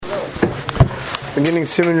Beginning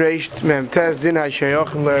Siman Reish Mem Tez Din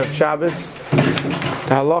HaShayachim Erev Shabbos.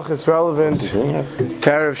 The Halachos is relevant to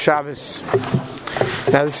Erev Shabbos.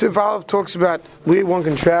 Now the Seif Aleph talks about one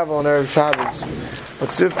can travel on Erev Shabbos, but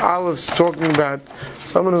Seif Aleph's talking about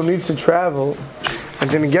someone who needs to travel and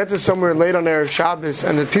going to get to somewhere late on Erev Shabbos,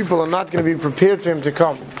 and the people are not going to be prepared for him to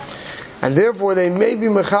come, and therefore they may be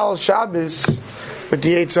Mechal Shabbos with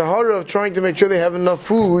the Yetzer Hara of trying to make sure they have enough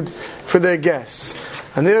food for their guests.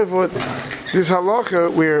 And therefore, this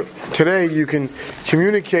halacha where today you can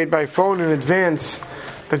communicate by phone in advance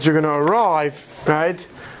that you're going to arrive, right,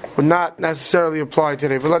 would not necessarily apply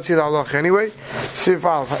today. But let's see the halacha anyway. Seif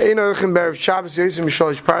Aleph.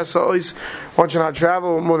 Once you not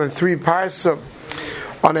travel more than 3 parsa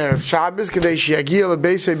on Erev Shabbos,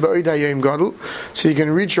 so you can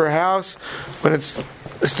reach your house when it's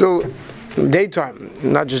still daytime,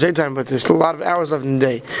 not just daytime, but there's still a lot of hours left in the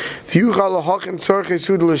day. And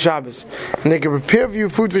they can prepare for you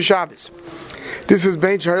food for Shabbos. This is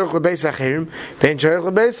whether you're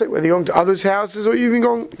going to others' houses or even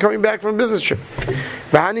coming back from a business trip. So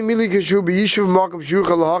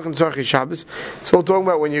we're talking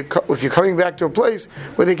about if you're coming back to a place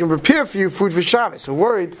where they can prepare for you food for Shabbos. So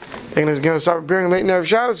worried they're going to start preparing late in Erev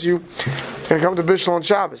Shabbos, you're going to come to Bishul on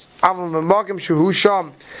Shabbos.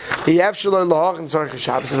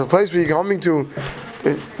 If a place where you're coming to,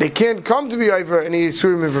 they can't come to be over any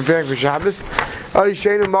Yisurim and preparing for Shabbos, or it's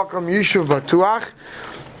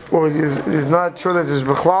not sure that there's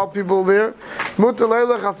Bechlal people there,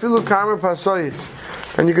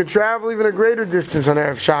 and you could travel even a greater distance on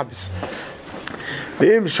Erev Shabbos.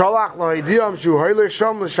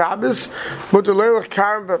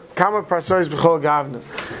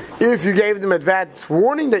 If you gave them advance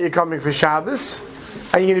warning that you're coming for Shabbos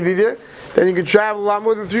and you're going to be there, then you can travel a lot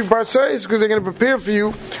more than 3 parseis because they're going to prepare for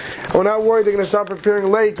you. And we're not worried they're going to start preparing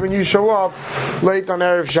late when you show up late on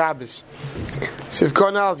Erev Shabbos. So if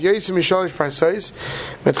Konal, Yesim Mishalish Parseis,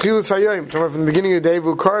 Metchilas Hayom, from the beginning of the day,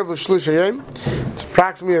 Vukarv L'Shlush Hayom, it's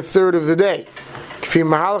approximately a third of the day. So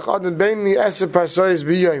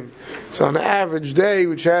on an average day,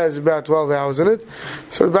 which has about 12 hours in it,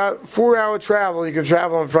 so about 4-hour travel, you can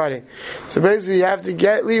travel on Friday. So basically you have to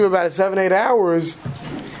leave about 7-8 hours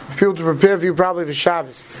for people to prepare for you probably for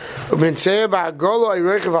Shabbos.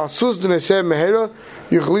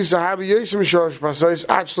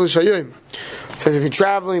 Says if you're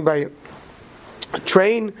traveling by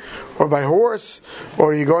train or by horse,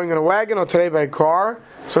 or you're going in a wagon, or today by car,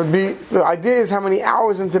 so the idea is how many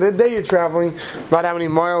hours into the day you're traveling, not how many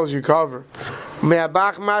miles you cover. The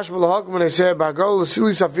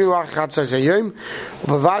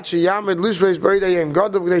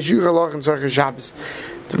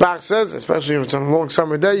Bach says, especially if it's on a long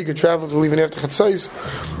summer day, you can travel till even after Chatzos.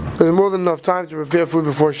 There's more than enough time to prepare food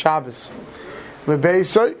before Shabbos.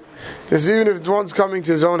 This even if one's coming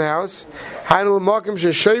to his own house, place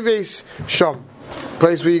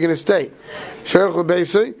where you're going to stay. Even though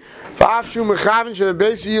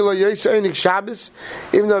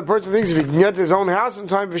the person thinks if he can get to his own house in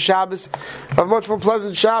time for Shabbos, have much more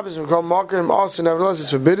pleasant Shabbos. We call Makrim also, nevertheless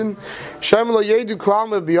it's forbidden.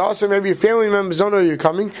 Maybe your family members don't know you're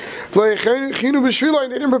coming. They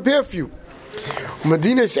didn't prepare for you.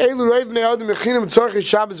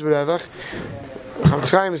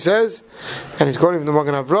 Chaim says, and he's quoting from the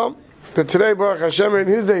Magen Avraham, that today, Baruch Hashem, in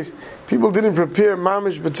his days, people didn't prepare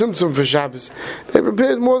mamish b'tzimtzum for Shabbos. They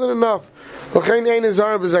prepared more than enough. Are you going to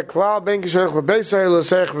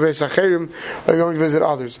visit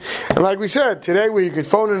others? And like we said, today where you could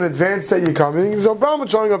phone in advance that you're coming, there's no problem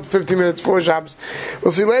with showing up 15 minutes before Shabbos.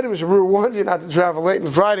 We'll see later, Mr. Berura warns you not to travel late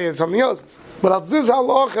on Friday and something else. But at this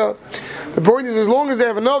halacha, the point is, as long as they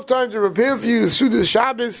have enough time to prepare for you to suit the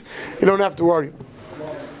Shabbos, you don't have to worry.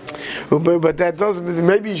 But that doesn't.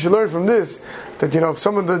 Maybe you should learn from this that if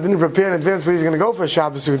someone that didn't prepare in advance where he's going to go for a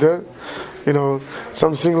Shabbos Suda,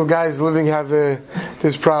 some single guys living have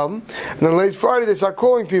this problem, and then late Friday they start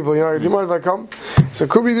calling people. Do you mind if I come? So it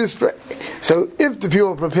could be this. So if the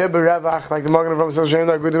people prepare berevach like the Magen Avraham says,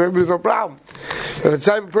 maybe there's no problem. But the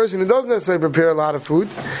type of person who doesn't necessarily prepare a lot of food,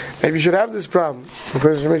 maybe you should have this problem. The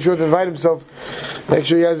person should make sure to invite himself, make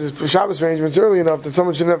sure he has his Shabbos arrangements early enough that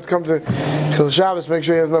someone shouldn't have to come to Hilchos Shabbos, make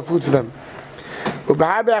sure he has enough food for them. A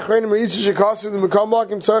person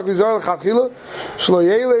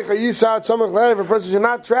should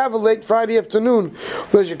not travel late Friday afternoon.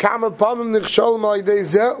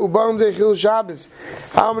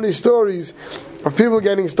 How many stories of people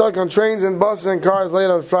getting stuck on trains and buses and cars late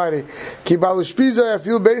on Friday? I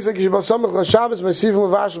feel basic. And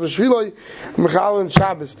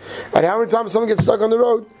how many times someone gets stuck on the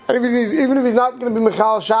road? And even if he's not going to be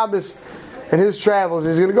Mechal Shabbos in his travels.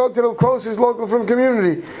 He's going to go to the closest local from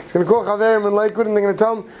community. He's going to call Chaverim in Lakewood, and they're going to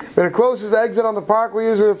tell him where the closest exit on the parkway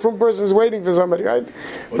is, where the front person is waiting for somebody, right?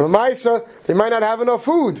 But Maisa, they might not have enough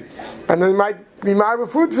food, and they might be mad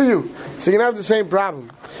with food for you. So you're going to have the same problem.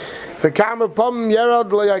 That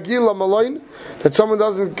someone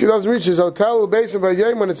doesn't reach his hotel base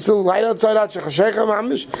when it's still light outside. That's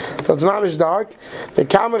mamish dark.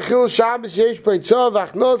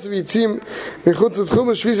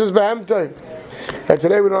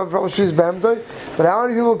 Today we don't have a problem with Shvis Behemtoi, but how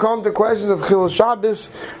many people come to questions of Chil Shabbos,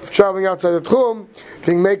 of traveling outside the Tchum,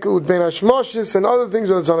 being Mekel with Ben Hashmoshes and other things,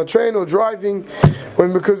 whether it's on a train or driving,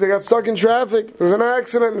 when because they got stuck in traffic, there's an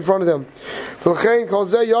accident in front of them.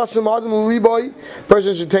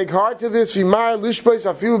 Person should take heart to this. One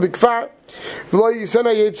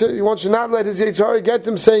should not let his Yitzhar get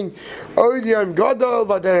them saying, there's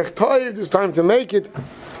time to make it.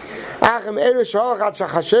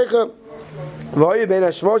 If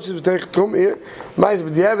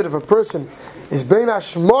a person is bein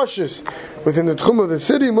hashmoshes within the tchum of the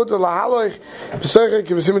city,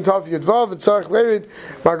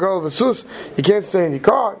 you can't stay in your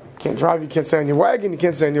car, you can't drive, you can't stay on your wagon, you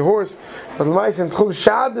can't stay on your horse. But in tchum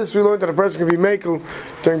Shabbos, we learned that a person can be mekel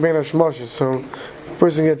during bein hashmoshes. So if a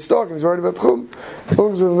person gets stuck and he's worried about tchum, as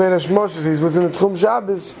long as with bein hashmoshes he's within the tchum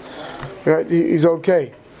Shabbos, right, he's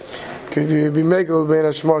okay. Could you be mekel bein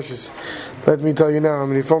hashmoshes? Let me tell you now how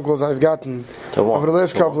many phone calls I've gotten over the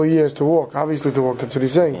last couple of years to walk. Obviously to walk, that's what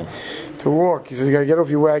he's saying. Yeah. To walk. He says you got to get off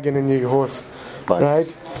your wagon and your horse.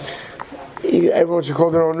 Right? Everyone should call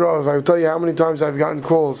their own Rav. I will tell you how many times I've gotten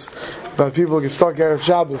calls about people who get stuck Erev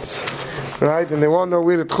Shabbos. Right? And they want to know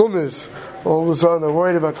where the Tchum is. All of a sudden they're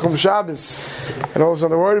worried about Tchum Shabbos. And all of a sudden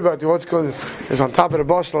they're worried about what's going is on top of the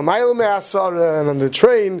bus and on the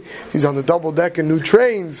train, he's on the double decker new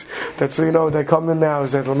trains. That's they come in now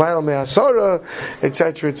is at L'mayla Me'asara,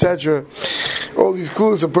 etc., etc. All these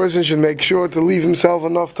coolest, a person should make sure to leave himself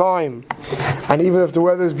enough time. And even if the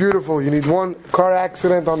weather is beautiful, you need one car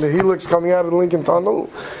accident on the helix coming out of the Lincoln Tunnel,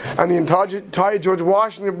 and the entire George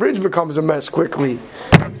Washington Bridge becomes a mess quickly,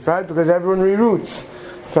 right? Because everyone reroutes.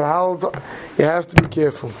 You have to be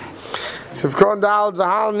careful. This is talking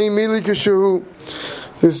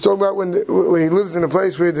about when he lives in a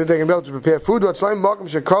place where they can be able to prepare food. Where the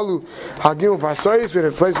place where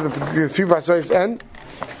the few pasois end,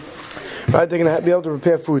 right? They're going to be able to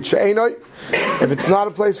prepare food. If it's not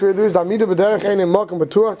a place where there is,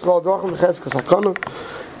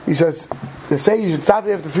 he says they say you should stop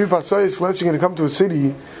after 3 pasois unless you're going to come to a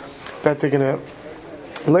city that they're going to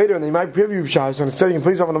later, and they might preview you Shabbos, and instead you can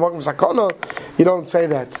place off on the Makom Sakana, you don't say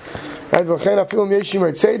that. Right? The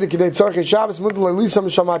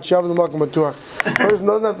person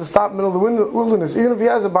doesn't have to stop in the middle of the wilderness, even if he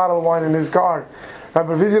has a bottle of wine in his car. Right?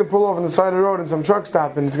 But if he's going to pull off on the side of the road and some truck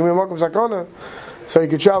stop, and it's going to be a Makom Sakana, so you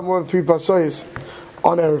can travel more than 3 pasois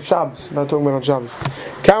on Erev Shabbos. I'm not talking about on Shabbos.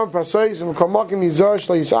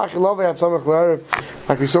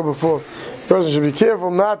 Like we saw before. The person should be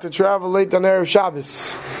careful not to travel late on Erev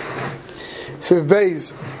Shabbos. Seif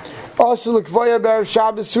Beis.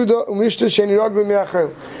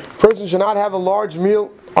 Person should not have a large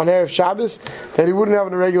meal on Erev Shabbos that he wouldn't have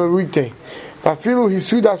on a regular weekday. Even if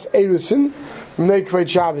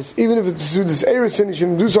it's Sudas Erisin, he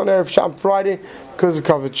shouldn't do so on Erev Shabbos Friday because of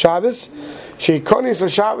covered Shabbos.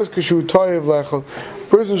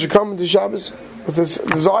 Person should come into Shabbos with this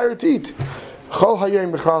desire to eat. So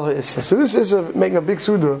this is making a big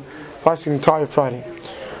Suda fasting the entire Friday.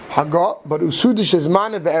 But Usudish is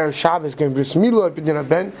mana be'er Shabbos can bris milo opinion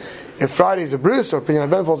ben. If Friday is a bris or opinion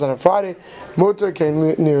ben falls on a Friday, mutter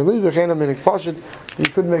can nearly the chena minik pashet. You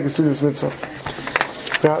could make a Suda's mitzvah.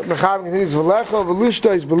 Now, Mechavim continues, V'lecha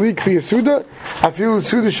v'lishta is belik fi Yisuda, afilu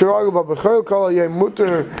Yisuda shiragu ba'bechayel kol yem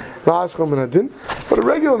mutter la'aschel menadin. But a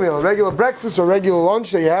regular meal, a regular breakfast or regular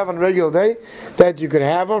lunch that you have on a regular day, that you could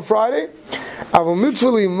have on Friday, avol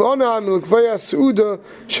mitzvah limona milukveya su'uda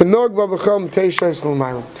shenog ba'bechayel m'teishais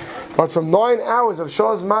l'maylam. But from 9 hours of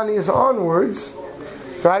Shah's Manias onwards,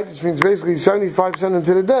 right, which means basically 75%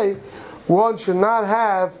 into the day, one should not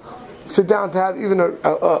sit down to have even a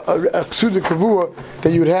Suda Kavua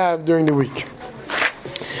that you would have during the week.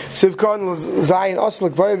 Sivkan Zayin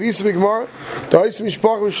Aslak Vayav Yisabik Mar, the Oisim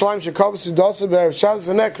Mishpach Mishlaim Shekavas Sudasa Be'er Shabbos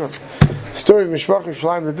and Nekra. Story of Mishpach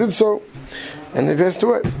Mishlaim that did so, and they passed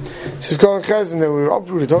away. Sivkan Chaz, and they were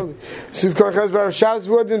uprooted totally. Sivkan Chaz Be'er Shabbos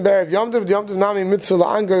Wordin Be'er Yomtiv, the Yomtiv Nami Mitzvah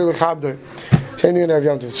La'angoy L'chabdoi. Same thing in Erev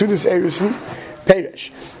Yomtiv. Sudas Erison,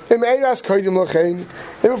 Peiresh. If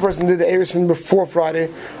a person did the Erev before Friday,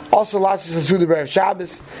 also last is the Suda Erev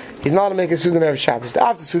Shabbos, he's not to make a Suda Erev Shabbos.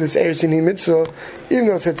 After Suda is Erev mitzvah, even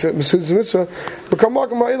though it's a mitzvah, become like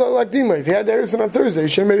Dima. If he had the Erev on Thursday, he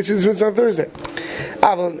should have made a Suda mitzvah on Thursday.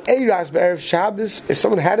 Erev Shabbos, if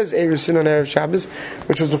someone had his Erev on Erev Shabbos,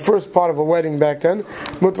 which was the first part of a wedding back then,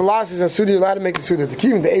 but the last is a Suda, you're allowed to make a Suda. To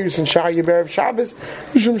keep the Erev and Shari Erev Shabbos,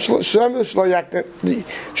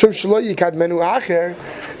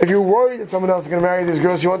 if you're worried that someone else is going to marry this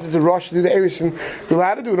girl, so you wanted to rush to do the Erev, you're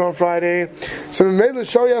allowed to do it on Friday. So you're allowed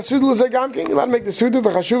to make the Suda.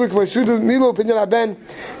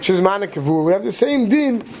 We have the same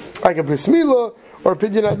din like a bris milah or a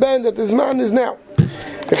pidyon ben that this man is now.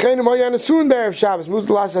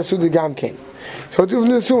 So do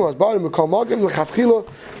the sumas. But we call magim lechatchila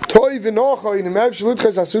toy v'nocha in the mev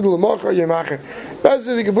shlutches asuda l'macha yemacher. Best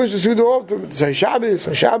if you can push the suda off to say Shabbos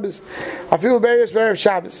or Shabbos. I feel beres berev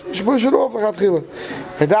Shabbos. You should push it off lechatchila.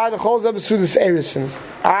 V'da the chol zeh b'sudas erison.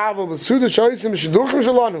 Avo b'suda shoysim shduchim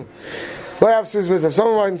shalanu. If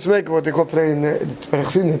someone wants to make what they call today in the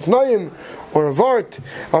Tnoim or a Vort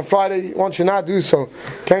on Friday, one should not do so.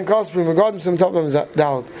 Can't cost him regarding some top of his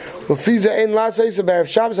doubt. Well, Fiza ain't last day, so Erev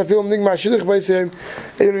Shabbos, I feel him think my shidduch by saying,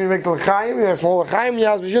 even if you make the L'chaim, you have small L'chaim, you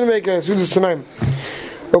have to make a Sudas Tnoim.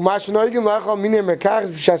 If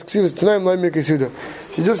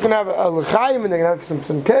you're just going to have a L'chaim and they're going to have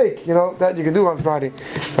some cake, that you can do on Friday.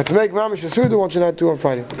 But to make Mamish a Suda, one should not do on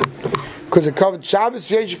Friday. Because it covered Shabbos,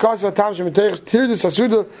 some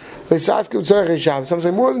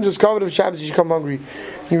say more than just covered of Shabbos, you should come hungry.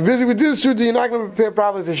 You're busy with this Suda, you're not going to prepare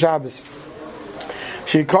properly for Shabbos.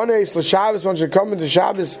 Shabbos, one should come into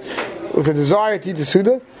Shabbos with a desire to eat the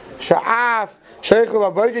Suda. And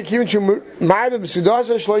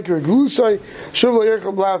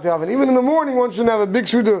even in the morning, one shouldn't have a big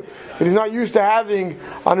Suda that he's not used to having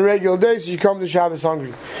on a regular day, so you come to Shabbos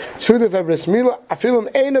hungry. Even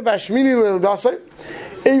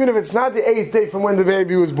if it's not the 8th day from when the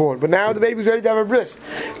baby was born, but now the baby was ready to have a bris. He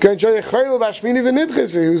was on the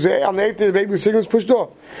 8th day the baby was pushed off.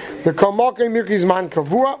 Because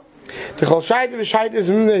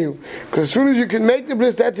as soon as you can make the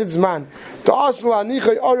bris, that's its man. One's not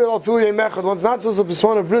supposed to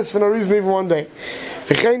perform a bris for no reason, even one day.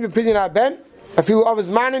 I feel of his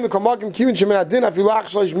man, I feel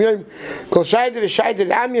achshlish miyim. Kol shayder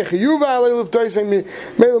am yechiyuva alei leftoisem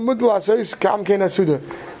mele mudla sois kam kein asuda.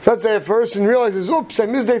 So let's say a person realizes, oops, I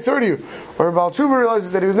missed day 30, or a Baal Tshuva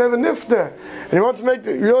realizes that he was never nifta, and he wants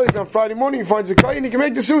to realize on Friday morning he finds a kohen and he can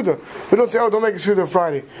make the suda. We don't say, oh, don't make a suda on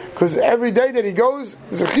Friday, because every day that he goes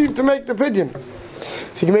is a chiv to make the pidyon.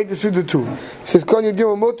 So you can make the suda too. So if kon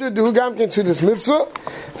yud mutter, do gam kein sudas mitzvah,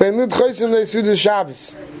 ve'en nid chosim le sudas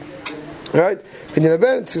Shabbos. Right? In the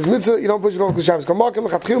event, it's mitzvah, you don't push it over to Shabbos. Like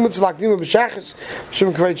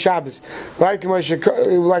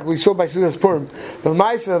we saw by Sudas Purim. But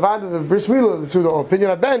the bris milah, the Suda,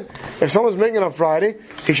 opinion of Ben, if someone's making it on Friday,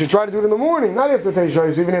 he should try to do it in the morning, not after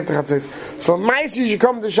Teishayis, even after Chatzos. So you should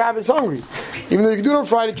come to Shabbos hungry. Even though you can do it on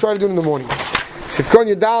Friday, try to do it in the morning. When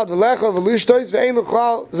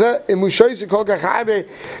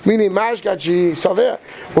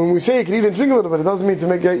we say you can eat and drink a little bit, it doesn't mean to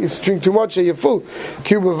make you drink too much so you're full. It's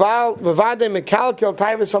going to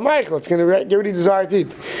get rid of desire to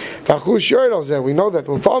eat. We know that.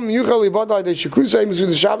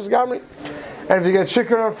 And if you get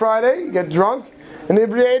shikar on Friday, you get drunk,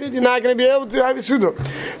 inebriated, you're not going to be able to have a suda.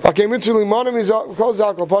 So at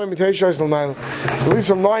least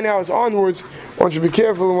from 9 hours onwards, one should be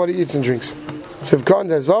careful in what he eats and drinks. Of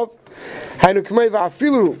course,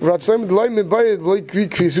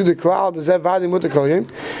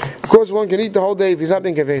 one can eat the whole day if he's not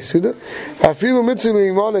being kaveh suda.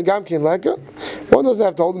 One doesn't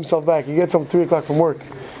have to hold himself back. He gets home 3 o'clock from work.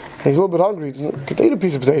 He's a little bit hungry. He can eat a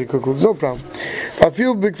piece of potato cooked. There's no problem.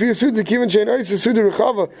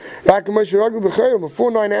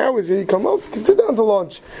 Before 9 hours, he come up, can sit down to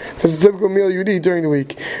lunch. That's a typical meal you'd eat during the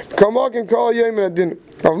week. Come up and call a dinner.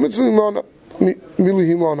 And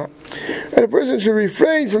a person should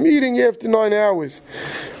refrain from eating after 9 hours.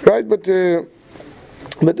 Right? But the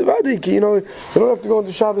Vadik, you don't have to go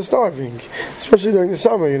into Shabbos starving, especially during the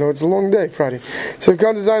summer. It's a long day, Friday. So if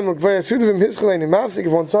one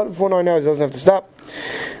started before 9 hours, he doesn't have to stop.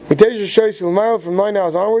 From 9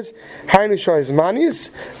 hours onwards,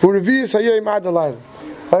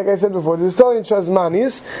 like I said before, the historian shows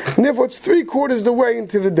manias, and therefore it's 3/4 the way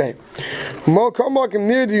into the day. During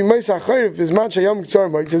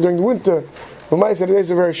the winter, the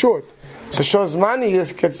days are very short. So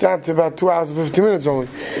Shazmani gets down to about 2 hours and 50 minutes only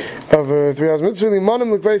of 3 hours mitzvah.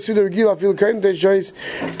 Limanim l'kvei suda regila fil kain day shoyis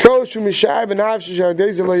kol shu mishai benav shishar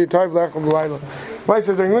days lo yitav lechel b'layla. Right,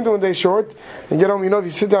 says during winter when they're short and get home, if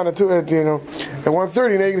you sit down at 1:30, now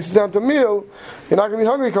you're going to sit down to a meal, you're not going to be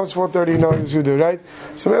hungry. It comes 4:30, suda, right?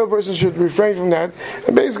 So a person should refrain from that.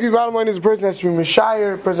 And basically, the bottom line is a person has to be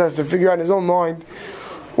mishayir. A person has to figure out in his own mind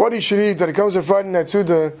what he should eat. That it comes to Friday night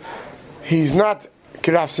suda, he's not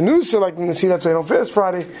Kiraf Sanusa, like we can see that's why I don't fast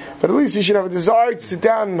Friday, but at least he should have a desire to sit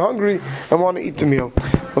down and hungry and want to eat the meal.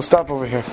 We'll stop over here.